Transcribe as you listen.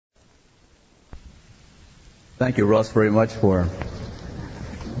Thank you, Russ, very much for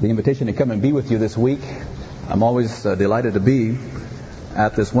the invitation to come and be with you this week. I'm always delighted to be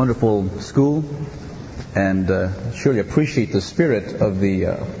at this wonderful school and surely appreciate the spirit of the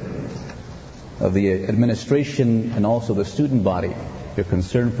administration and also the student body. Your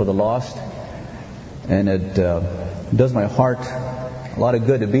concern for the lost, and it does my heart a lot of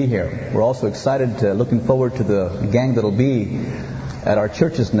good to be here. We're also excited, looking forward to the gang that'll be at our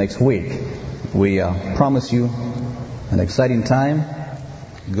churches next week. We promise you an exciting time,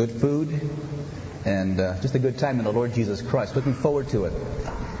 good food, and just a good time in the Lord Jesus Christ. Looking forward to it.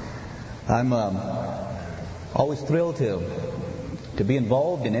 I'm always thrilled to be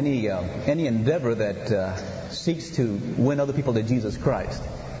involved in any endeavor that seeks to win other people to Jesus Christ.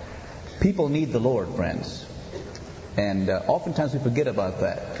 People need the Lord, friends. And oftentimes we forget about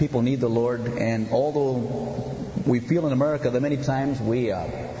that. People need the Lord, and although we feel in America that many times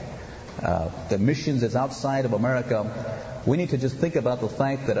the missions is outside of America, we need to just think about the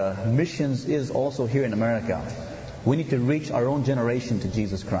fact that missions is also here in America. We need to reach our own generation to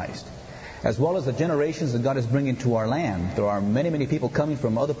Jesus Christ, as well as the generations that God is bringing to our land. There are many, many people coming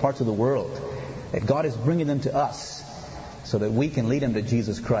from other parts of the world that God is bringing them to us so that we can lead them to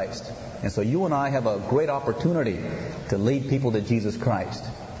Jesus Christ. And so you and I have a great opportunity to lead people to Jesus Christ.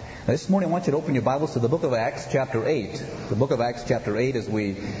 Now, this morning I want you to open your Bibles to the book of Acts chapter 8. The book of Acts chapter 8, as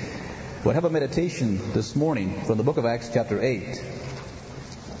we will have a meditation this morning from the book of Acts chapter 8.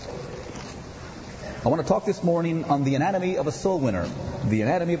 I want to talk this morning on the anatomy of a soul winner. The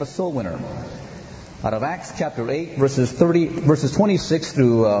anatomy of a soul winner. Out of Acts chapter 8, verses 26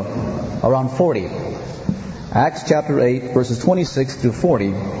 through around 40. Acts chapter 8, verses 26 through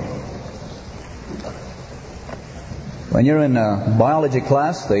 40. When you're in a biology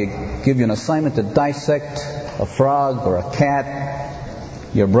class, they give you an assignment to dissect a frog or a cat,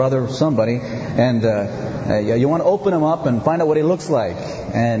 your brother, somebody, and you want to open him up and find out what he looks like.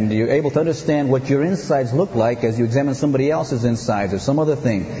 And you're able to understand what your insides look like as you examine somebody else's insides or some other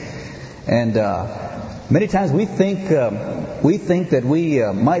thing. And many times we think that we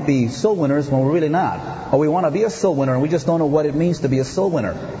might be soul winners when we're really not. Or we want to be a soul winner and we just don't know what it means to be a soul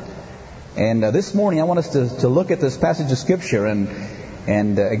winner. And this morning I want us to look at this passage of Scripture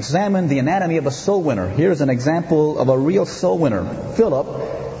and examine the anatomy of a soul winner. Here's an example of a real soul winner.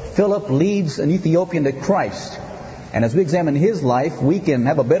 Philip leads an Ethiopian to Christ. And as we examine his life, we can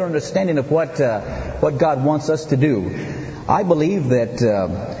have a better understanding of what God wants us to do. I believe that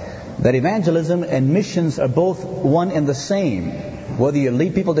evangelism and missions are both one and the same. Whether you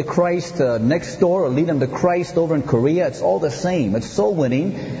lead people to Christ next door or lead them to Christ over in Korea, it's all the same. It's soul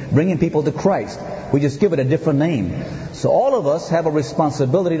winning, bringing people to Christ. We just give it a different name. So all of us have a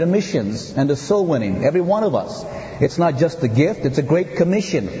responsibility to missions and to soul winning. Every one of us. It's not just a gift, it's a great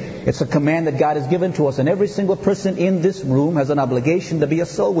commission. It's a command that God has given to us. And every single person in this room has an obligation to be a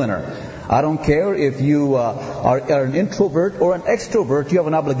soul winner. I don't care if you are an introvert or an extrovert, you have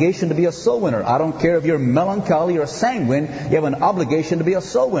an obligation to be a soul winner. I don't care if you're melancholy or sanguine, you have an obligation to be a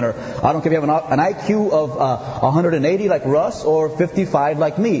soul winner. I don't care if you have an IQ of 180 like Russ or 55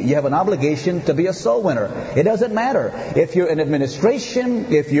 like me. You have an obligation to be a soul winner. It doesn't matter if you're in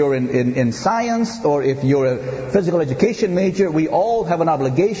administration, if you're in science, or if you're a physical education major. We all have an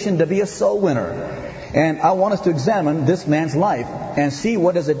obligation to be a soul winner. And I want us to examine this man's life and see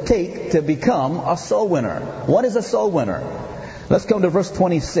what does it take to become a soul winner. What is a soul winner? Let's come to verse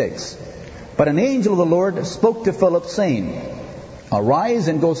 26. But an angel of the Lord spoke to Philip, saying, Arise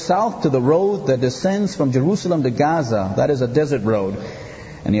and go south to the road that descends from Jerusalem to Gaza. That is a desert road.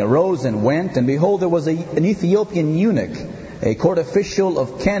 And he arose and went, and behold, there was an Ethiopian eunuch, a court official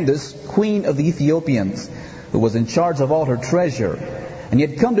of Candace, queen of the Ethiopians, who was in charge of all her treasure. And he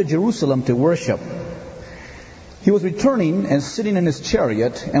had come to Jerusalem to worship. He was returning and sitting in his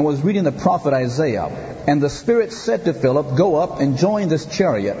chariot and was reading the prophet Isaiah. And the Spirit said to Philip, Go up and join this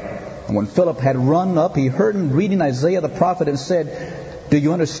chariot. And when Philip had run up, he heard him reading Isaiah the prophet and said, Do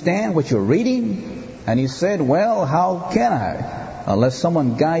you understand what you're reading? And he said, Well, how can I, unless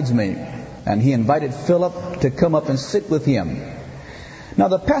someone guides me? And he invited Philip to come up and sit with him. Now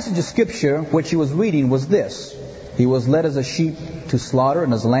the passage of Scripture which he was reading was this. He was led as a sheep to slaughter,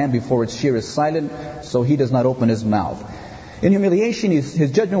 and as a lamb before its shear is silent, so he does not open his mouth. In humiliation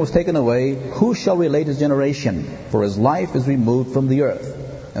his judgment was taken away. Who shall relate his generation? For his life is removed from the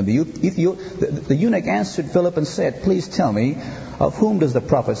earth. And the eunuch answered Philip and said, Please tell me, of whom does the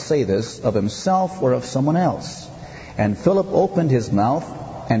prophet say this, of himself or of someone else? And Philip opened his mouth,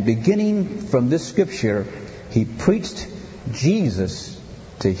 and beginning from this scripture, he preached Jesus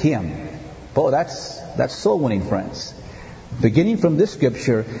to him. Boy, that's soul winning, friends. Beginning from this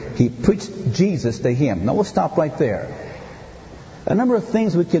scripture, he preached Jesus to him. Now we'll stop right there. A number of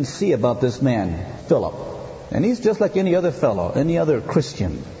things we can see about this man, Philip. And he's just like any other fellow, any other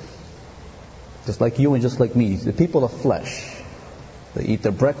Christian. Just like you and just like me. The people of flesh. They eat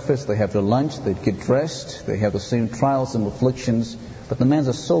their breakfast, they have their lunch, they get dressed, they have the same trials and afflictions. But the man's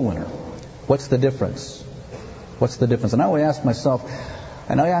a soul winner. What's the difference? What's the difference? And I always ask myself,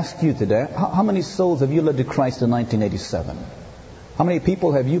 and I ask you today, how many souls have you led to Christ in 1987? How many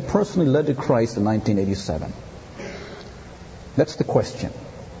people have you personally led to Christ in 1987? That's the question.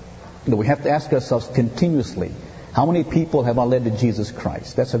 We have to ask ourselves continuously, how many people have I led to Jesus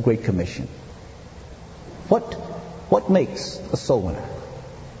Christ? That's a great commission. What makes a soul winner?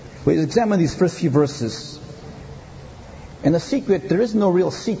 We examine these first few verses. And the secret, there is no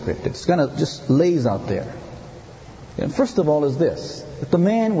real secret. It's kind of just lays out there. And first of all is this, that the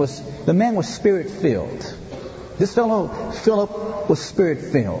man was spirit-filled. This fellow, Philip, was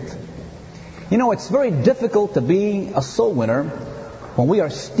spirit-filled. You know, it's very difficult to be a soul winner when we are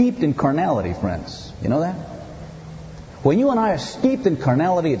steeped in carnality, friends. You know that? When you and I are steeped in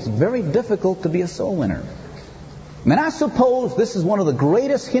carnality, it's very difficult to be a soul winner. And I suppose this is one of the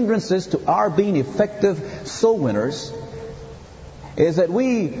greatest hindrances to our being effective soul winners, is that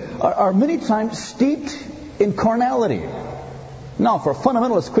we are many times steeped in carnality. Now, for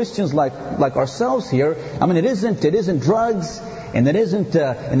fundamentalist Christians like ourselves here, I mean, it isn't drugs, and it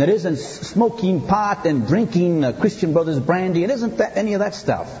isn't smoking pot and drinking Christian Brothers brandy. It isn't any of that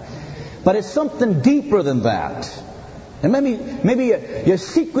stuff. But it's something deeper than that. And maybe your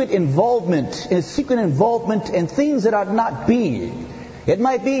secret involvement in things that ought not be. It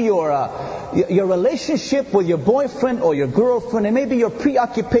might be your relationship with your boyfriend or your girlfriend. It may be your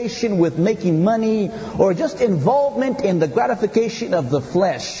preoccupation with making money, or just involvement in the gratification of the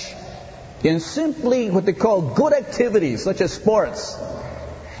flesh, in simply what they call good activities such as sports,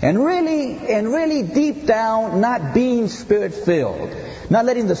 and really deep down not being Spirit-filled, not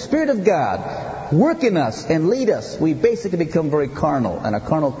letting the Spirit of God work in us and lead us. We basically become very carnal, and a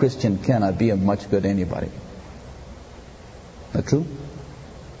carnal Christian cannot be of much good to anybody. Is that true?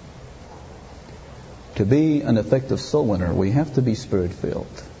 To be an effective soul winner, we have to be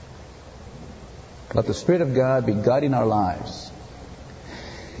Spirit-filled. Let the Spirit of God be guiding our lives.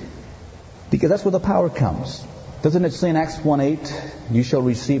 Because that's where the power comes. Doesn't it say in Acts 1:8, you shall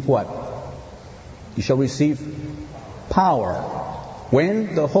receive what? You shall receive power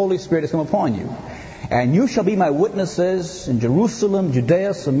when the Holy Spirit has come upon you. And you shall be my witnesses in Jerusalem,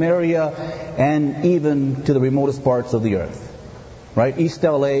 Judea, Samaria, and even to the remotest parts of the earth. Right? East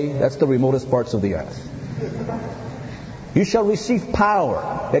LA, that's the remotest parts of the earth. You shall receive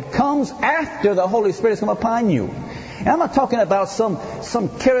power that comes after the Holy Spirit has come upon you. And I'm not talking about some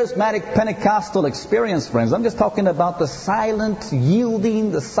charismatic Pentecostal experience, friends. I'm just talking about the silent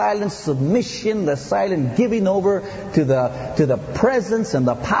yielding, the silent submission, the silent giving over to the presence and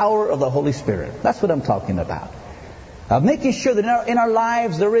the power of the Holy Spirit. That's what I'm talking about. Making sure that in our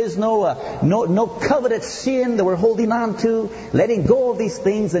lives there is no coveted sin that we're holding on to, letting go of these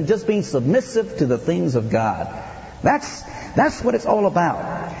things and just being submissive to the things of God. That's what it's all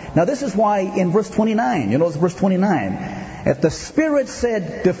about. Now this is why in verse 29, you notice verse 29, if the Spirit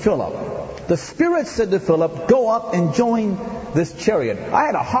said to Philip, go up and join this chariot. I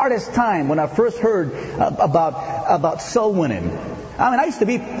had the hardest time when I first heard about soul winning. I mean, I used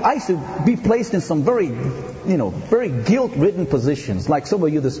to be placed in some very guilt-ridden positions, like some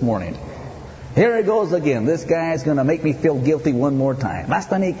of you this morning. Here it goes again. This guy's going to make me feel guilty one more time. Last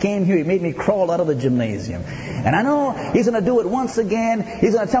time he came here, he made me crawl out of the gymnasium. And I know he's going to do it once again.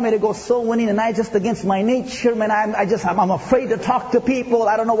 He's going to tell me to go soul winning, and I just against my nature, man. I'm afraid to talk to people.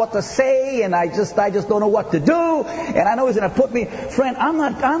 I don't know what to say, and I just don't know what to do. And I know he's going to put me, friend. I'm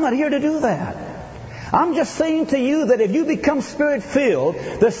not here to do that. I'm just saying to you that if you become Spirit-filled,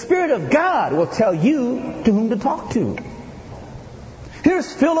 the Spirit of God will tell you to whom to talk to.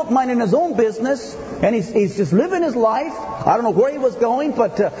 Here's Philip minding his own business, and he's just living his life. I don't know where he was going,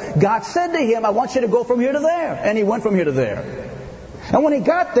 but God said to him, I want you to go from here to there. And he went from here to there. And when he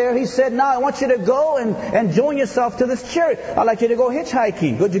got there, he said, now I want you to go and join yourself to this chariot. I'd like you to go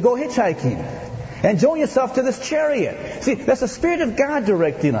hitchhiking. Would you go hitchhiking? And join yourself to this chariot. See, that's the Spirit of God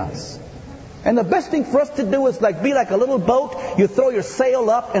directing us. And the best thing for us to do is be like a little boat. You throw your sail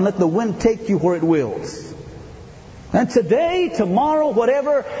up and let the wind take you where it wills. And today, tomorrow,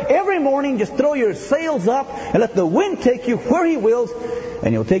 whatever, every morning just throw your sails up and let the wind take you where He wills,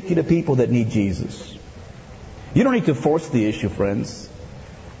 and He'll take you to people that need Jesus. You don't need to force the issue, friends.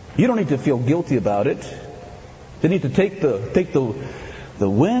 You don't need to feel guilty about it. You need to take the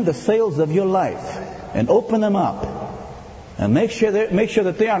wind, the sails of your life, and open them up And make sure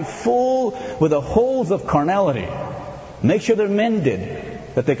that they aren't full with the holes of carnality. Make sure they're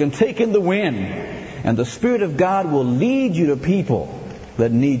mended, that they can take in the wind. And the Spirit of God will lead you to people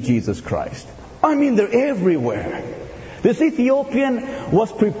that need Jesus Christ. I mean, they're everywhere. This Ethiopian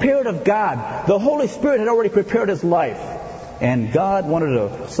was prepared of God. The Holy Spirit had already prepared his life. And God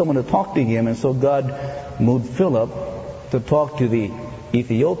wanted someone to talk to him, and so God moved Philip to talk to the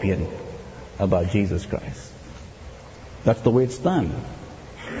Ethiopian about Jesus Christ. That's the way it's done.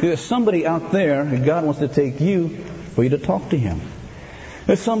 There's somebody out there, and God wants to take you for you to talk to him.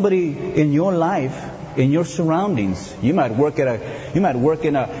 There's somebody in your life, in your surroundings. You might work in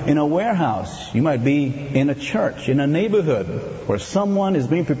a warehouse. You might be in a church, in a neighborhood where someone is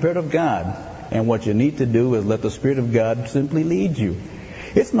being prepared of God. And what you need to do is let the Spirit of God simply lead you.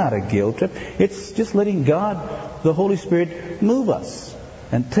 It's not a guilt trip. It's just letting God, the Holy Spirit, move us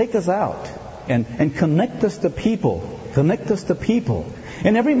and take us out and connect us to people. Connect us to people.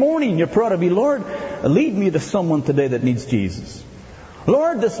 And every morning your prayer ought to be, Lord, lead me to someone today that needs Jesus.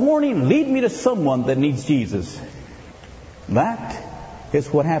 Lord, this morning, lead me to someone that needs Jesus. That is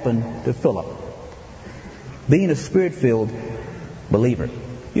what happened to Philip. Being a Spirit-filled believer.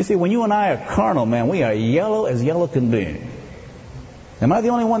 You see, when you and I are carnal, man, we are yellow as yellow can be. Am I the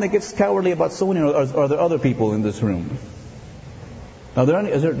only one that gets cowardly about sowing, or are there other people in this room? Are there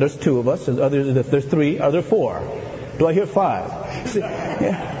any? There's two of us. There's three. Are there four? Do I hear five? See,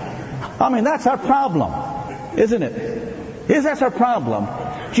 yeah. I mean, that's our problem, isn't it? Yes, that's our problem.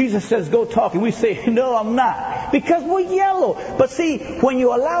 Jesus says, go talk. And we say, no, I'm not. Because we're yellow. But see, when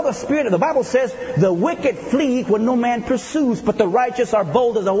you allow the Spirit, the Bible says, the wicked flee when no man pursues, but the righteous are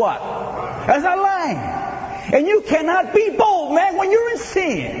bold as a what? As a lion. And you cannot be bold, man, when you're in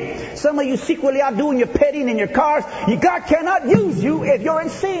sin. Some of you secretly out doing your petting in your cars. God cannot use you if you're in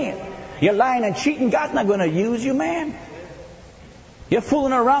sin. You're lying and cheating. God's not going to use you, man. You're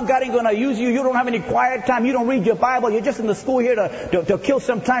fooling around. God ain't going to use you. You don't have any quiet time. You don't read your Bible. You're just in the school here to kill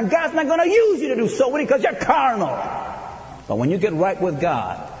some time. God's not going to use you to do so because you're carnal. But when you get right with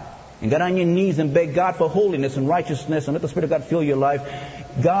God and get on your knees and beg God for holiness and righteousness and let the Spirit of God fill your life,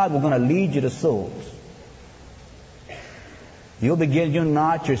 God will going to lead you to souls. You'll begin to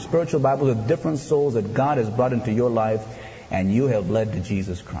notch your spiritual Bible with different souls that God has brought into your life, and you have led to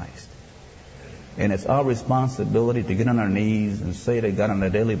Jesus Christ. And it's our responsibility to get on our knees and say to God on a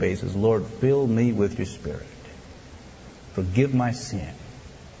daily basis, Lord, fill me with your Spirit. Forgive my sin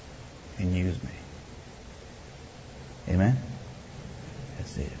and use me. Amen?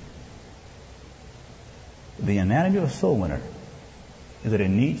 That's it. The anatomy of a soul winner is that it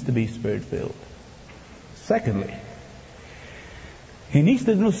needs to be Spirit-filled. Secondly, he needs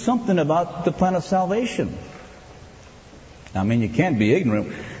to know something about the plan of salvation. I mean, you can't be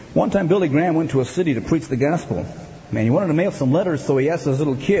ignorant. One time Billy Graham went to a city to preach the gospel. Man, he wanted to mail some letters, so he asked his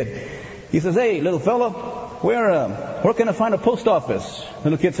little kid. He says, hey, little fella, where can I find a post office? The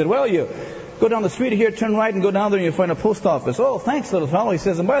little kid said, well, you go down the street here, turn right, and go down there and you'll find a post office. Oh, thanks, little fellow. He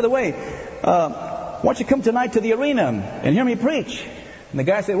says, and by the way, why don't you come tonight to the arena and hear me preach? And the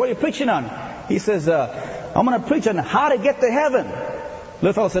guy said, what are you preaching on? He says, I'm going to preach on how to get to heaven.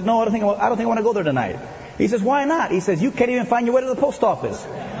 Little fellow said, no, I don't think I want to go there tonight. He says, why not? He says, you can't even find your way to the post office.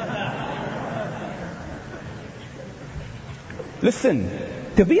 Listen,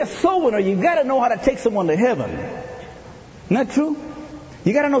 to be a soul winner, you've got to know how to take someone to heaven. Isn't that true?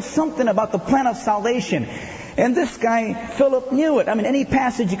 You got to know something about the plan of salvation. And this guy, Philip, knew it. I mean, any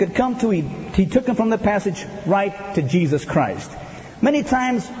passage you could come to, he took him from the passage right to Jesus Christ. Many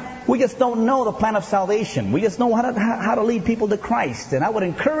times, we just don't know the plan of salvation. We just know how to lead people to Christ. And I would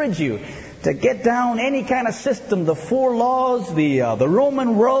encourage you to get down any kind of system, the 4 laws, the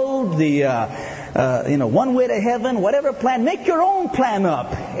Roman road, one way to heaven, whatever plan. Make your own plan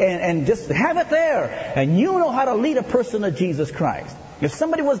up and just have it there. And you know how to lead a person to Jesus Christ. If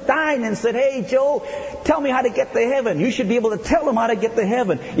somebody was dying and said, hey, Joe, tell me how to get to heaven, you should be able to tell them how to get to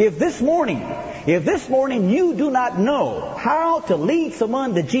heaven. If this morning you do not know how to lead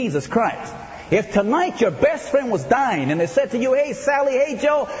someone to Jesus Christ, if tonight your best friend was dying and they said to you, hey, Sally, hey,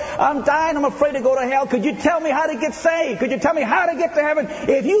 Joe, I'm dying, I'm afraid to go to hell. Could you tell me how to get saved? Could you tell me how to get to heaven?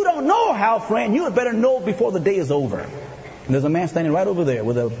 If you don't know how, friend, you had better know before the day is over. And there's a man standing right over there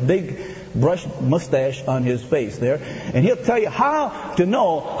with a big brush mustache on his face there. And he'll tell you how to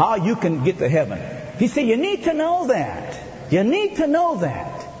know how you can get to heaven. He said, you need to know that. You need to know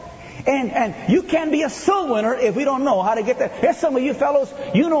that. And you can't be a soul winner if we don't know how to get there. Here's some of you fellows,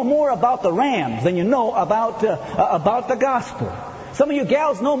 you know more about the Rams than you know about the gospel. Some of you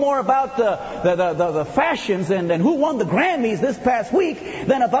gals know more about the fashions and who won the Grammys this past week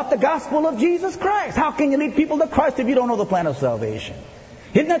than about the gospel of Jesus Christ. How can you lead people to Christ if you don't know the plan of salvation?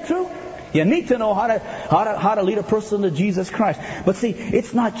 Isn't that true? You need to know how to lead a person to Jesus Christ. But see,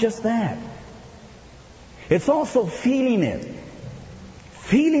 it's not just that. It's also feeling it.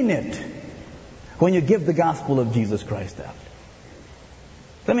 Feeling it when you give the gospel of Jesus Christ out.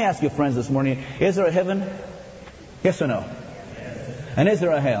 Let me ask you, friends, this morning, is there a heaven? Yes or no? And is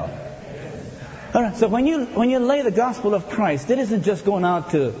there a hell? All right, so when you lay the gospel of Christ, it isn't just going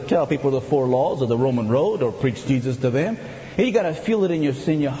out to tell people the 4 laws of the Roman road or preach Jesus to them. You got to feel it in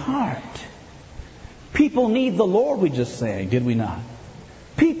your heart. People need the Lord, we just sang, did we not?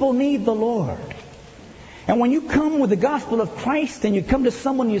 People need the Lord. And when you come with the gospel of Christ and you come to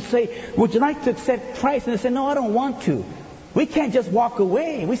someone and you say, would you like to accept Christ? And they say, no, I don't want to. We can't just walk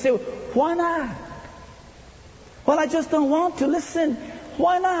away. We say, why not? Well, I just don't want to. Listen,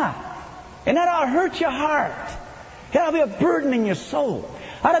 why not? And that ought to hurt your heart. It ought to be a burden in your soul.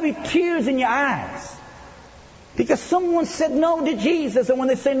 It ought to be tears in your eyes. Because someone said no to Jesus, and when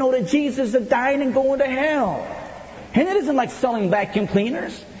they say no to Jesus, they're dying and going to hell. And it isn't like selling vacuum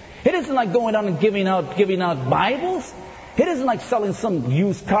cleaners. It isn't like going out and giving out Bibles. It isn't like selling some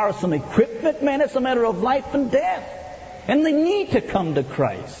used car, some equipment. Man, it's a matter of life and death. And they need to come to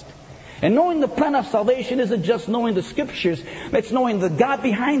Christ. And knowing the plan of salvation isn't just knowing the Scriptures. It's knowing the God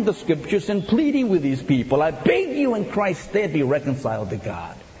behind the Scriptures and pleading with these people. I beg you in Christ's stead, be reconciled to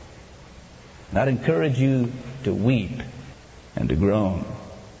God. And I'd encourage you to weep and to groan.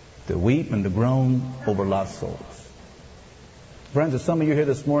 To weep and to groan over lost souls. Friends, if some of you here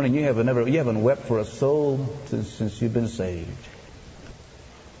this morning, you haven't wept for a soul since you've been saved.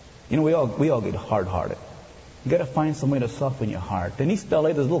 You know, we all get hard-hearted. You got to find some way to soften your heart. In East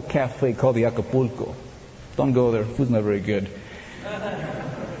LA, there's a little cafe called the Acapulco. Don't go there. Food's not very good.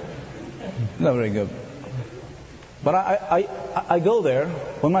 Not very good. But I go there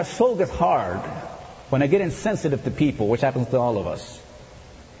when my soul gets hard, when I get insensitive to people, which happens to all of us.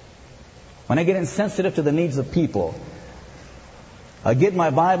 When I get insensitive to the needs of people, I get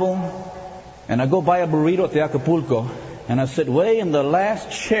my Bible and I go buy a burrito at the Acapulco and I sit way in the last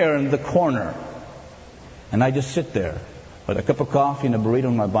chair in the corner. And I just sit there with a cup of coffee and a burrito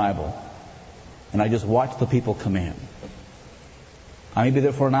and my Bible. And I just watch the people come in. I may be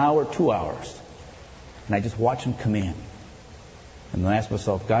there for an hour, 2 hours. And I just watch them come in. And then I ask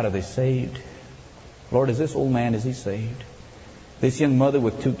myself, God, are they saved? Lord, is this old man, is he saved? This young mother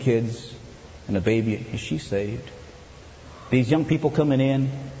with 2 kids and a baby, is she saved? These young people coming in,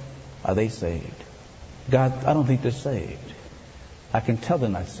 are they saved? God, I don't think they're saved. I can tell they're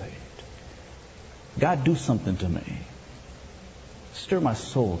not saved. God, do something to me. Stir my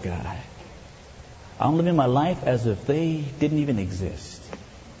soul, God. I'm living my life as if they didn't even exist.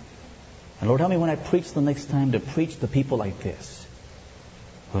 And Lord, help me when I preach the next time to preach to people like this,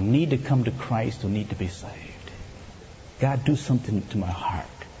 who need to come to Christ, who need to be saved. God, do something to my heart.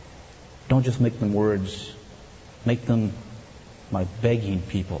 Don't just make them words. Make them my begging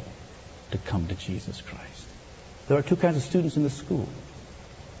people to come to Jesus Christ. There are 2 kinds of students in the school.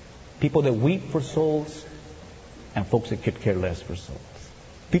 People that weep for souls and folks that could care less for souls.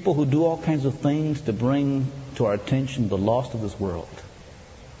 People who do all kinds of things to bring to our attention the lost of this world.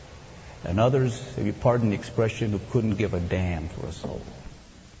 And others, if you pardon the expression, who couldn't give a damn for a soul.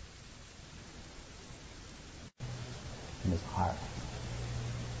 In his heart.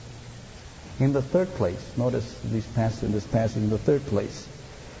 In the third place, notice in this passage, in the third place,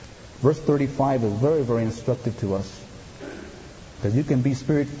 verse 35 is very, very instructive to us. Because you can be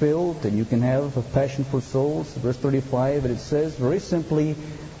Spirit-filled and you can have a passion for souls. Verse 35, and it says very simply,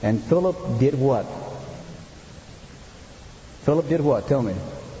 and Philip did what? Philip did what? Tell me.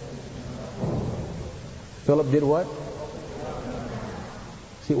 Philip did what?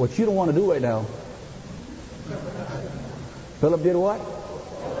 See, what you don't want to do right now. Philip did what?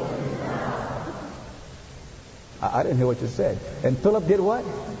 I didn't hear what you said. And Philip did what?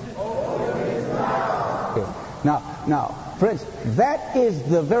 Okay. Now, friends, that is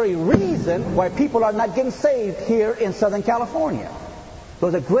the very reason why people are not getting saved here in Southern California. There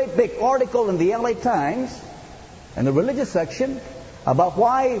was a great big article in the LA Times, in the religious section, about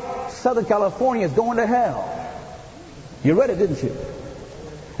why Southern California is going to hell. You read it, didn't you?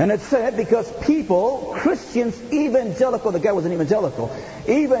 And it said because people, Christians, evangelical, the guy was an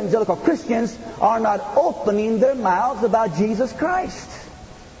evangelical Christians are not opening their mouths about Jesus Christ.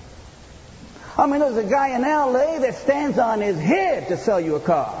 I mean, there's a guy in LA that stands on his head to sell you a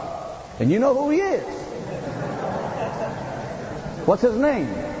car. And you know who he is. What's his name?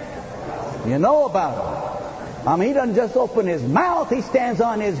 You know about him. I mean, he doesn't just open his mouth, he stands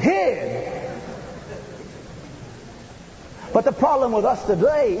on his head. But the problem with us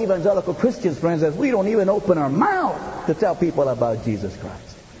today, evangelical Christians, friends, is we don't even open our mouth to tell people about Jesus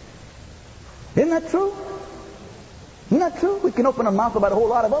Christ. Isn't that true? Isn't that true? We can open our mouth about a whole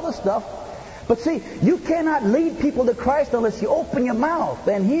lot of other stuff. But see, you cannot lead people to Christ unless you open your mouth.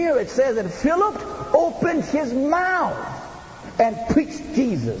 And here it says that Philip opened his mouth and preached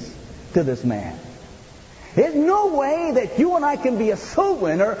Jesus to this man. There's no way that you and I can be a soul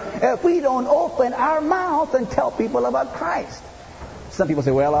winner if we don't open our mouth and tell people about Christ. Some people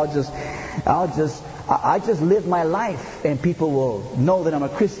say, well, I just live my life and people will know that I'm a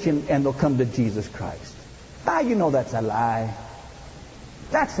Christian and they'll come to Jesus Christ. You know that's a lie.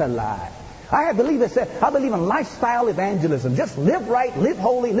 That's a lie. I believe in lifestyle evangelism. Just live right, live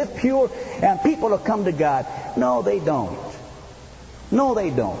holy, live pure, and people will come to God. No, they don't. No, they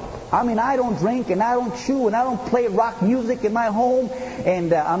don't. I mean, I don't drink and I don't chew and I don't play rock music in my home.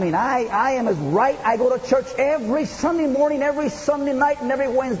 And I am as right. I go to church every Sunday morning, every Sunday night, and every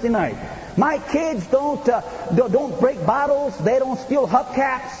Wednesday night. My kids don't break bottles. They don't steal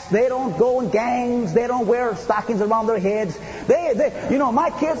hubcaps. They don't go in gangs. They don't wear stockings around their heads.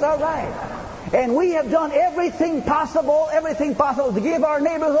 My kids are right. And we have done everything possible to give our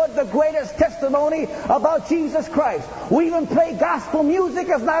neighborhood the greatest testimony about Jesus Christ. We even play gospel music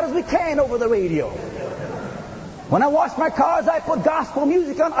as loud as we can over the radio. When I wash my cars, I put gospel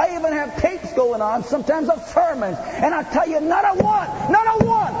music on. I even have tapes going on, sometimes of sermons. And I tell you, not a one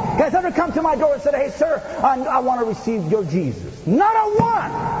has ever come to my door and said, hey, sir, I want to receive your Jesus. Not a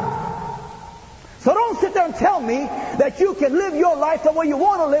one. So don't sit there and tell me that you can live your life the way you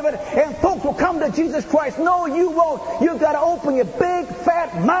want to live it and folks will come to Jesus Christ. No, you won't. You've got to open your big,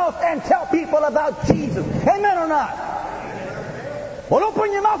 fat mouth and tell people about Jesus. Amen or not? Well,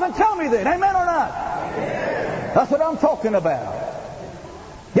 open your mouth and tell me then. Amen or not? That's what I'm talking about.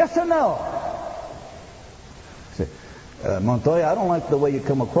 Yes or no? Say, Montoya, I don't like the way you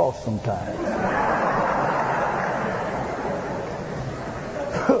come across sometimes.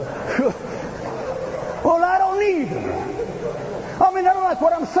 Well, I don't either. I don't like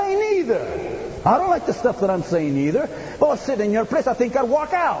what I'm saying either. I don't like the stuff that I'm saying either. Well, sitting in your place, I think I'd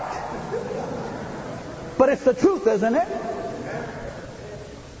walk out. But it's the truth, isn't it?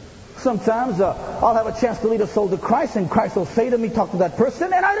 Sometimes I'll have a chance to lead a soul to Christ, and Christ will say to me, talk to that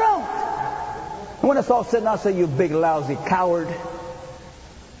person, and I don't. And when it's all said, I'll say, you big lousy coward.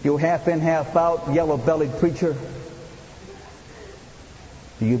 You half in, half out, yellow-bellied preacher.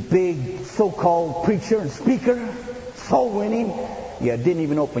 You big so-called preacher and speaker, soul winning, you didn't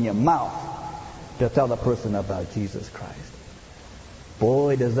even open your mouth to tell the person about Jesus Christ.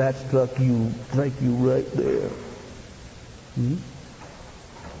 Boy, does that strike you right there.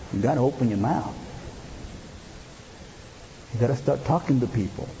 You got to open your mouth. You got to start talking to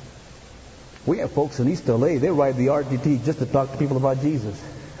people. We have folks in East LA, they ride the RTT just to talk to people about Jesus.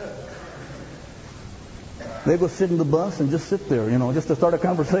 They go sit in the bus and just sit there, just to start a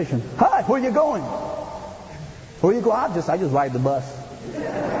conversation. Hi, where you going? Where you go? I just ride the bus.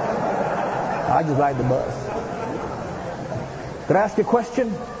 I just ride the bus. Could I ask you a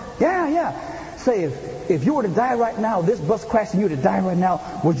question? Yeah. Say, if you were to die right now, this bus crashed and you were to die right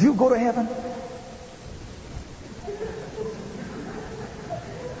now, would you go to heaven?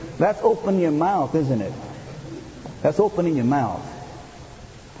 That's opening your mouth, isn't it? That's opening your mouth.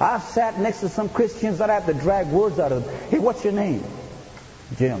 I've sat next to some Christians that I have to drag words out of them. Hey, what's your name?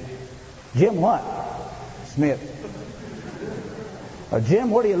 Jim. Jim what? Smith. Jim,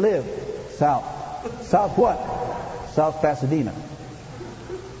 where do you live? South. South what? South Pasadena.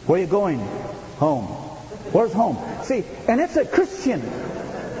 Where are you going? Home. Where's home? See, and it's a Christian.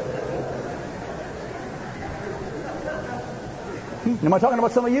 Am I talking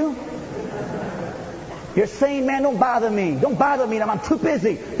about some of you? You're saying, man, don't bother me. Don't bother me. I'm too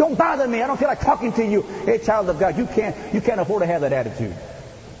busy. Don't bother me. I don't feel like talking to you. Hey, child of God, you can't afford to have that attitude.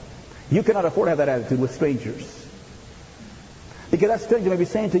 You cannot afford to have that attitude with strangers. Because that stranger may be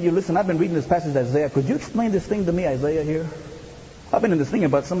saying to you, listen, I've been reading this passage of Isaiah. Could you explain this thing to me, Isaiah, here? I've been in this thing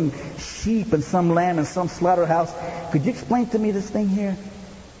about some sheep and some lamb and some slaughterhouse. Could you explain to me this thing here?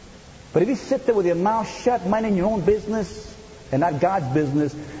 But if you sit there with your mouth shut, minding your own business and not God's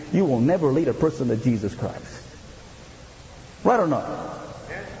business, you will never lead a person to Jesus Christ. Right or not?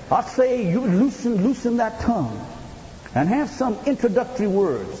 I say you loosen that tongue and have some introductory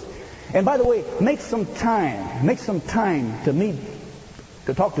words. And by the way, make some time to meet,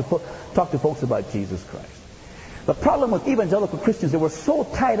 to talk to folks about Jesus Christ. The problem with evangelical Christians is that we're so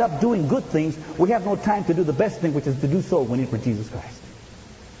tied up doing good things, we have no time to do the best thing, which is to do soul winning for Jesus Christ.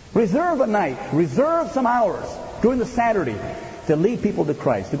 Reserve a night. Reserve some hours during the Saturday to lead people to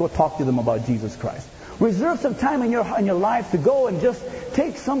Christ, to go talk to them about Jesus Christ. Reserve some time in your life to go and just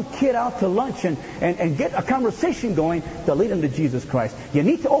take some kid out to lunch and get a conversation going to lead them to Jesus Christ. You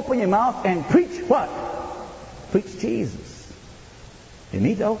need to open your mouth and preach what? Preach Jesus. You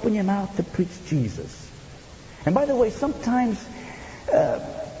need to open your mouth to preach Jesus. And by the way, sometimes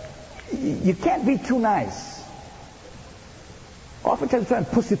you can't be too nice. Oftentimes try and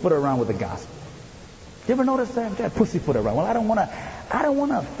pussyfoot around with the gospel. You ever notice that? Try to pussyfoot around. Well, I don't want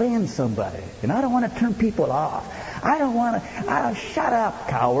to offend somebody. I don't want to turn people off. I don't want to. Shut up,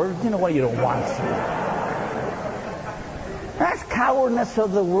 coward. You know what? You don't want to. That's cowardness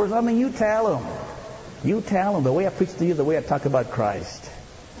of the words. I mean, you tell them. You tell them. The way I preach to you is the way I talk about Christ.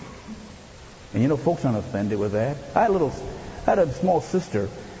 And folks aren't offended with that. I had a small sister.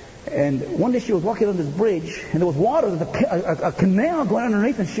 And one day she was walking on this bridge, and there was water, a canal going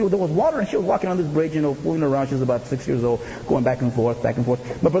underneath, and there was water, and she was walking on this bridge, moving around. She was about 6 years old, going back and forth, back and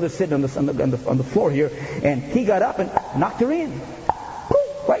forth. My brother's sitting on the floor here, and he got up and knocked her in,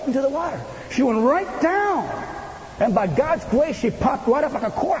 right into the water. She went right down, and by God's grace, she popped right up like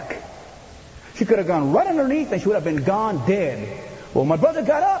a cork. She could have gone right underneath, and she would have been gone dead. Well, my brother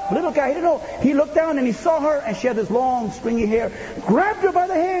got up, little guy, he didn't know. He looked down and he saw her, and she had this long, stringy hair, grabbed her by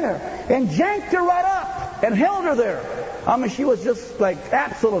the hair and yanked her right up and held her there. I mean, she was just like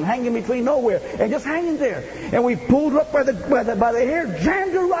Absalom, hanging between nowhere and just hanging there. And we pulled her up by the hair,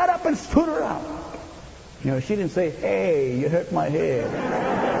 jammed her right up and stood her out. She didn't say, "Hey, you hurt my head."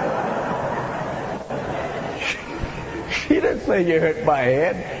 She didn't say, "You hurt my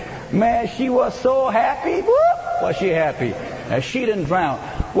head." Man, she was so happy. Whoop, was she happy? She didn't drown.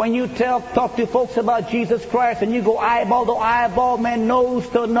 When you talk to folks about Jesus Christ and you go eyeball to eyeball, man, nose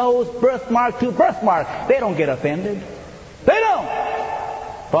to nose, birthmark to birthmark, they don't get offended. They don't.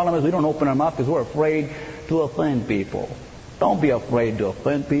 Problem is we don't open our mouth because we're afraid to offend people. Don't be afraid to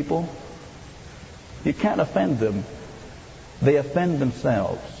offend people. You can't offend them. They offend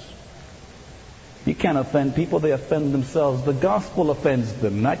themselves. You can't offend people. They offend themselves. The gospel offends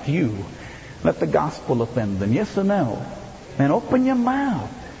them, not you. Let the gospel offend them. Yes or no? And open your mouth.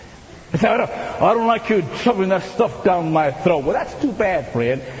 Say, I don't like you shoving that stuff down my throat. Well, that's too bad,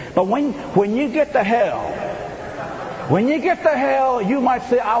 friend. But when you get to hell, you might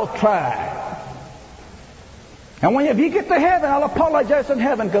say, "I'll try." And if you get to heaven, I'll apologize in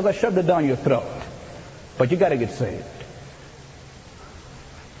heaven because I shoved it down your throat. But you got to get saved.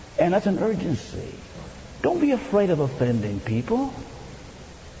 And that's an urgency. Don't be afraid of offending people.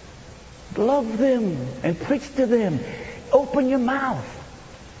 Love them and preach to them. Open your mouth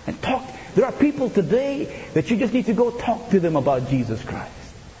and talk. There are people today that you just need to go talk to them about Jesus Christ.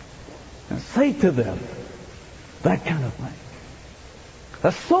 And say to them that kind of thing.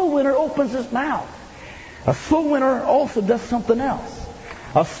 A soul winner opens his mouth. A soul winner also does something else.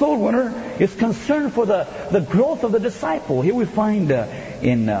 A soul winner is concerned for the growth of the disciple. Here we find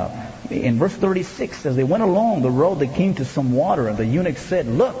in verse 36, as they went along the road, they came to some water, and the eunuch said,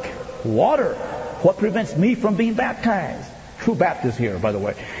 "Look, water. What prevents me from being baptized?" True Baptist here, by the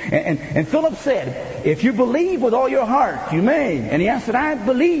way. And Philip said, "If you believe with all your heart, you may." And he answered, "I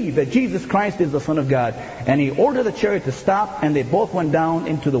believe that Jesus Christ is the Son of God." And he ordered the chariot to stop, and they both went down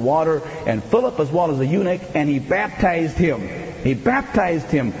into the water, and Philip as well as the eunuch, and he baptized him. He baptized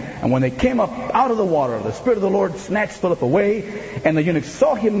him. And when they came up out of the water, the Spirit of the Lord snatched Philip away, and the eunuch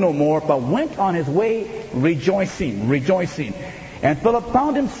saw him no more, but went on his way rejoicing. And Philip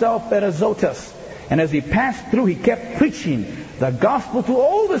found himself at Azotus. And as he passed through, he kept preaching the gospel to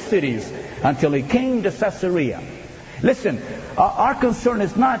all the cities until he came to Caesarea. Listen, our concern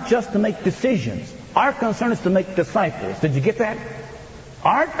is not just to make decisions. Our concern is to make disciples. Did you get that?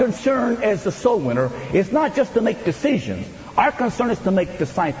 Our concern as a soul winner is not just to make decisions. Our concern is to make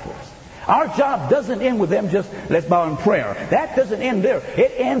disciples. Our job doesn't end with them just, let's bow in prayer. That doesn't end there.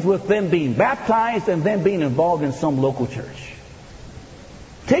 It ends with them being baptized and them being involved in some local church.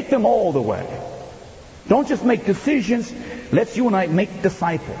 Take them all the way. Don't just make decisions. Let's you and I make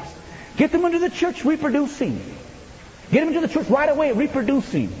disciples. Get them into the church reproducing. Get them into the church right away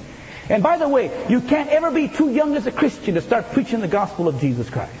reproducing. And by the way, you can't ever be too young as a Christian to start preaching the gospel of Jesus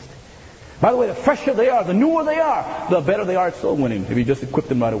Christ. By the way, the fresher they are, the newer they are, the better they are at soul winning if you just equip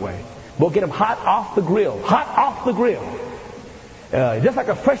them right away. We'll get them hot off the grill. Hot off the grill. Just like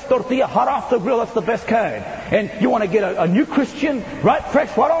a fresh tortilla, hot off the grill, that's the best kind. And you want to get a new Christian, right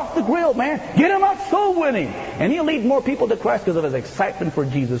fresh, right off the grill, man. Get him out soul winning. And he'll lead more people to Christ because of his excitement for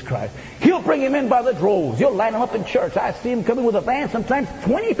Jesus Christ. He'll bring him in by the droves. You'll line him up in church. I see him coming with a van, sometimes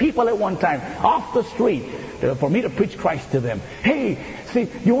 20 people at one time, off the street. for me to preach Christ to them. Hey, see,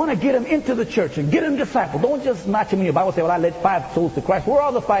 you want to get them into the church and get them discipled. Don't just notch them in your Bible and say, well, I led 5 souls to Christ. Where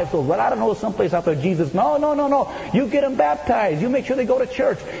are the 5 souls? Well, I don't know, someplace out there, Jesus. No. You get them baptized. You make sure they go to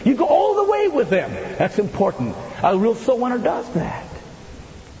church. You go all the way with them. That's important. A real soul winner does that.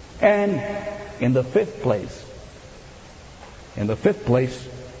 And in the fifth place,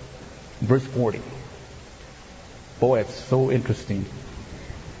 verse 40. Boy, it's so interesting.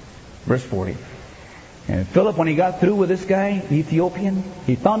 Verse 40. And Philip, when he got through with this guy, the Ethiopian,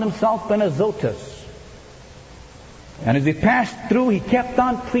 he found himself in Azotus. And as he passed through, he kept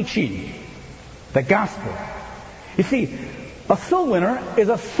on preaching the gospel. You see, a soul winner is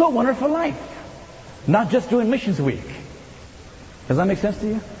a soul winner for life. Not just during missions week. Does that make sense to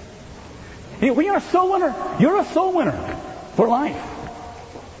you? When you're a soul winner, you're a soul winner for life.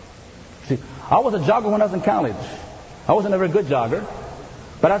 See, I was a jogger when I was in college. I wasn't a very good jogger,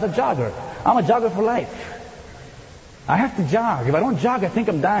 but as a jogger, I'm a jogger for life. I have to jog. If I don't jog, I think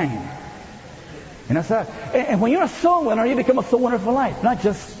I'm dying. And when you're a soul winner, you become a soul winner for life. Not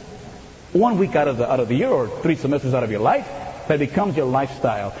just 1 week out of the year or 3 semesters out of your life, but it becomes your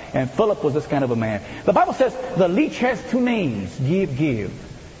lifestyle. And Philip was this kind of a man. The Bible says the leech has 2 names, give.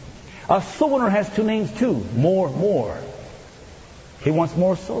 A soul winner has 2 names too, more. He wants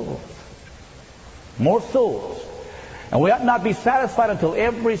more souls. More souls. And we ought not be satisfied until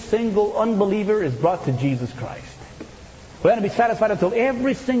every single unbeliever is brought to Jesus Christ. We ought to be satisfied until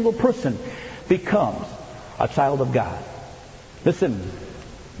every single person becomes a child of God. Listen,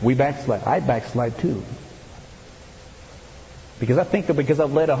 we backslide. I backslide too. Because I think that because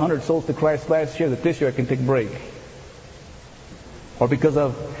I've led 100 souls to Christ last year, that this year I can take a break. Or because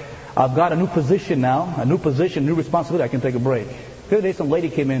I've got a new position now, new responsibility, I can take a break. The other day some lady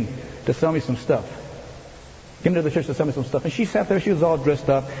came in to sell me some stuff. Came to the church to sell me some stuff. And she sat there, she was all dressed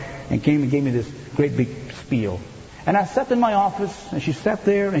up, and came and gave me this great big spiel. And I sat in my office, and she sat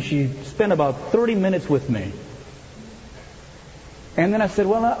there, and she spent about 30 minutes with me. And then I said,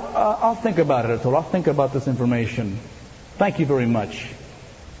 well, I'll think about it. I told her, I'll think about this information. Thank you very much.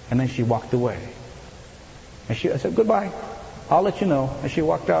 And then she walked away. And I said, goodbye. I'll let you know. And she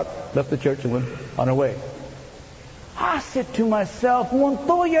walked out, left the church, and went on her way. I said to myself,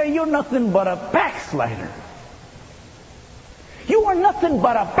 Montoya, you're nothing but a backslider. You are nothing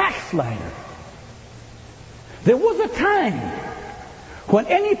but a backslider. There was a time when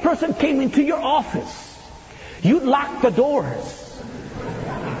any person came into your office, you'd lock the doors.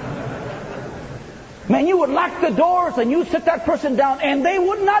 Man, you would lock the doors and you'd sit that person down and they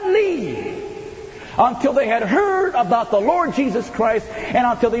would not leave until they had heard about the Lord Jesus Christ and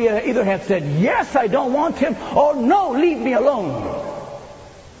until they either had said, yes, I don't want him, or no, leave me alone.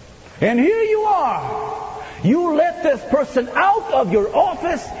 And here you are. You let this person out of your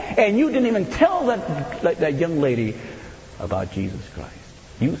office and you didn't even tell that young lady about Jesus Christ.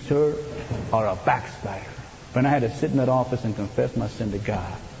 You, sir, are a backslider. When I had to sit in that office and confess my sin to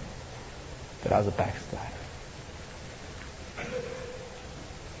God, that I was a backslider.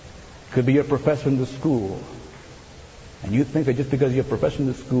 Could be your professor in the school. And you think that just because you're a professor in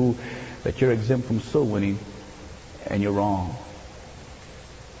the school that you're exempt from soul winning, and you're wrong.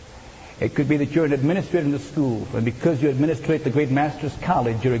 It could be that you're an administrator in the school, and because you administrate the great masters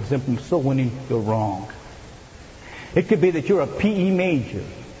college, you're exempt from soul winning, you're wrong. It could be that you're a PE major,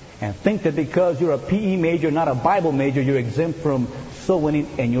 and think that because you're a PE major, not a Bible major, you're exempt from soul winning,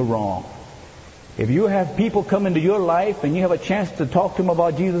 and you're wrong. If you have people come into your life and you have a chance to talk to them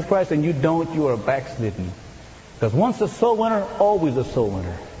about Jesus Christ and you don't, you are backslidden. Because once a soul winner, always a soul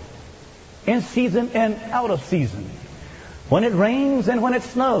winner. In season and out of season. When it rains and when it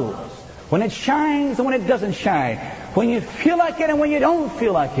snows. When it shines and when it doesn't shine. When you feel like it and when you don't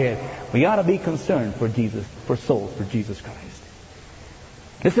feel like it. We ought to be concerned for Jesus, for souls, for Jesus Christ.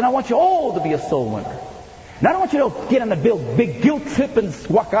 Listen, I want you all to be a soul winner. And I don't want you to get on a big guilt trip and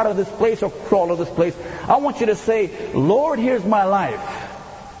walk out of this place or crawl out of this place. I want you to say, Lord, here's my life.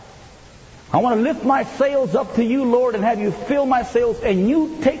 I want to lift my sails up to you, Lord, and have you fill my sails, and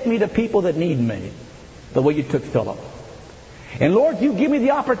you take me to people that need me, the way you took Philip. And Lord, you give me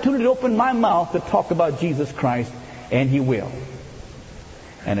the opportunity to open my mouth to talk about Jesus Christ, and he will.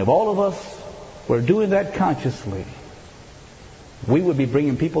 And if all of us were doing that consciously, we would be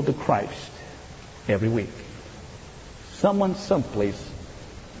bringing people to Christ every week. Someone, someplace,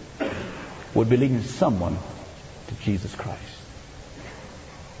 would be leading someone to Jesus Christ.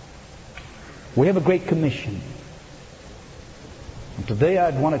 We have a great commission. And today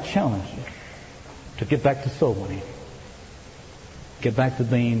I'd want to challenge you to get back to soul winning. Get back to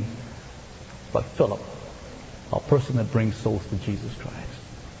being like Philip, a person that brings souls to Jesus Christ.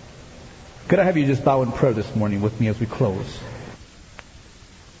 Could I have you just bow in prayer this morning with me as we close?